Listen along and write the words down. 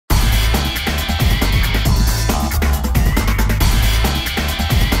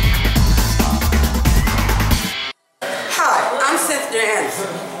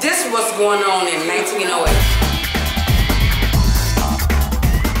going on in 1908.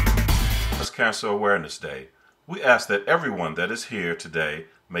 Breast Cancer Awareness Day. We ask that everyone that is here today,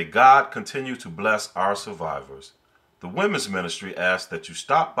 may God continue to bless our survivors. The Women's Ministry asks that you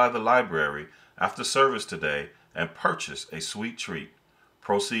stop by the library after service today and purchase a sweet treat.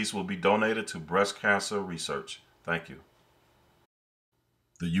 Proceeds will be donated to breast cancer research. Thank you.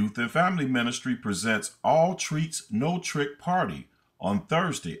 The Youth and Family Ministry presents All Treats No Trick Party on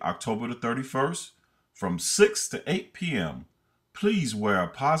Thursday, October the 31st from 6 to 8 p.m. Please wear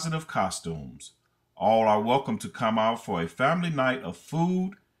positive costumes. All are welcome to come out for a family night of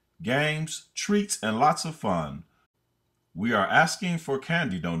food, games, treats, and lots of fun. We are asking for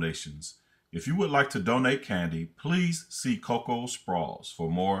candy donations. If you would like to donate candy, please see Coco Sprawls for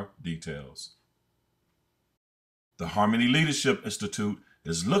more details. The Harmony Leadership Institute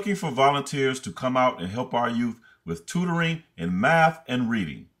is looking for volunteers to come out and help our youth with tutoring in math and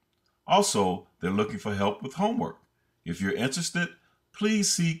reading. Also, they're looking for help with homework. If you're interested,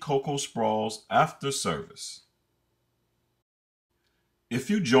 please see Coco Sprawls after service. If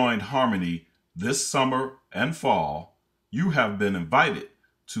you joined Harmony this summer and fall, you have been invited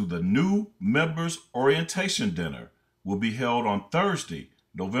to the new Members Orientation Dinner. Will be held on Thursday,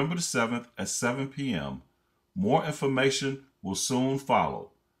 November the 7th at 7 p.m. More information will soon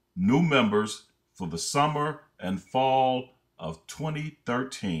follow. New members for the summer and fall of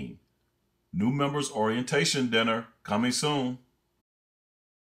 2013. New Members Orientation Dinner coming soon.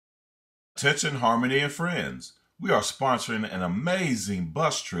 Attention Harmony and friends, we are sponsoring an amazing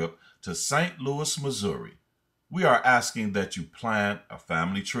bus trip to St. Louis, Missouri. We are asking that you plan a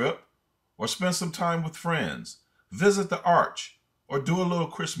family trip or spend some time with friends, visit the Arch, or do a little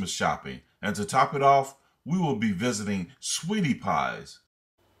Christmas shopping. And to top it off, we will be visiting Sweetie Pies.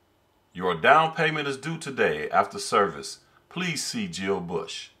 Your down payment is due today after service. Please see Jill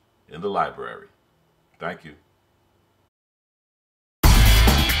Bush in the library. Thank you.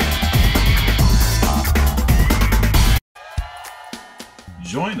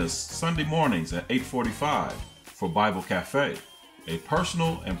 Join us Sunday mornings at 8:45 for Bible Cafe, a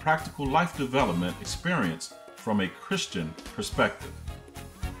personal and practical life development experience from a Christian perspective.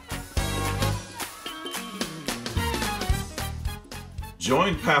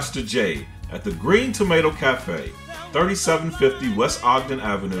 Join Pastor Jay at the Green Tomato Cafe, 3750 West Ogden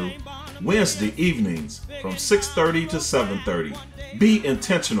Avenue, Wednesday evenings from 6:30 to 7:30. Be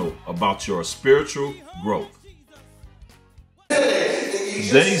intentional about your spiritual growth.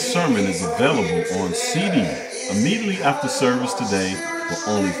 Today's sermon is available on CD immediately after service today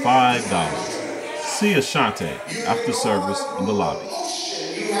for only $5. See Ashante after service in the lobby.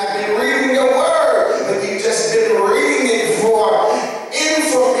 You have been reading your word, but you've just been reading it for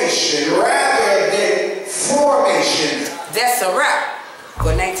information, right?